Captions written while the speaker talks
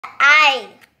eye.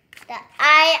 The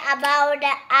eye about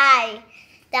the eye.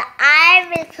 The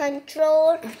eye will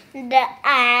control the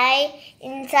eye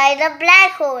inside the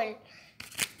black hole.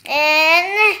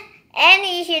 And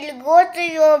it will go to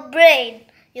your brain.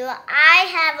 Your eye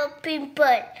have a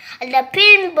pimple, and the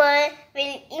pimple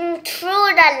will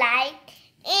intrude the light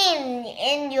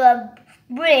in your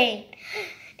brain.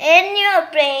 In your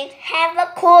brain have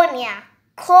a cornea.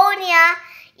 Cornea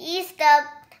is the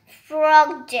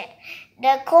frog jet.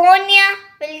 The cornea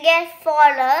will get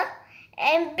smaller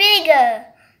and bigger.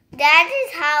 That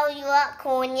is how your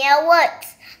cornea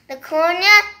works. The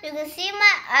cornea, you can see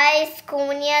my eyes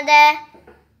cornea there.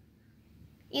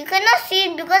 You cannot see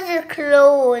it because it's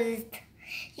closed.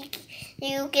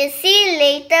 You can see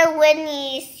later when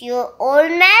he's your old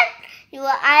man, your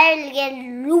eye will get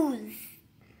loose.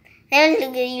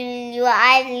 Then your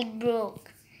eye will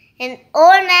broke. And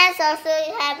old man also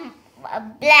have a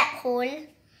black hole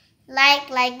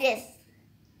like this.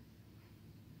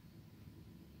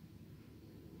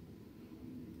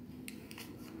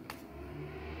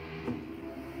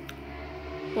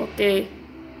 Okay.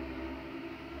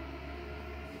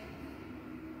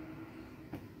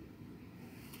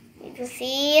 You can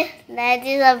see that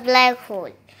is a black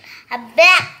hole. A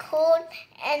black hole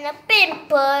and a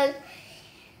pimple.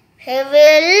 You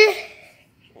will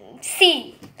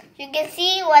see. You can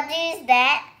see what is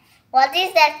that. What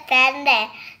is that fan there?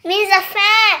 Means a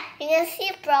fan. You can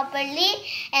see properly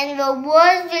and the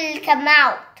words will come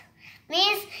out.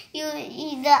 Means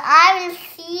the eye will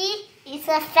see it's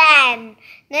a fan.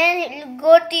 Then it will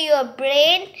go to your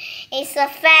brain. It's a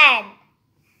fan.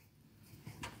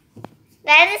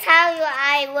 That is how your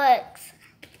eye works.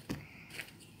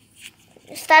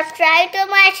 Subscribe to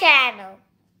my channel.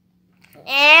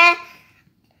 And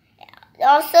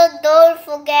also don't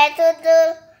forget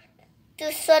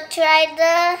to subscribe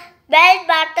the bell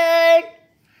button.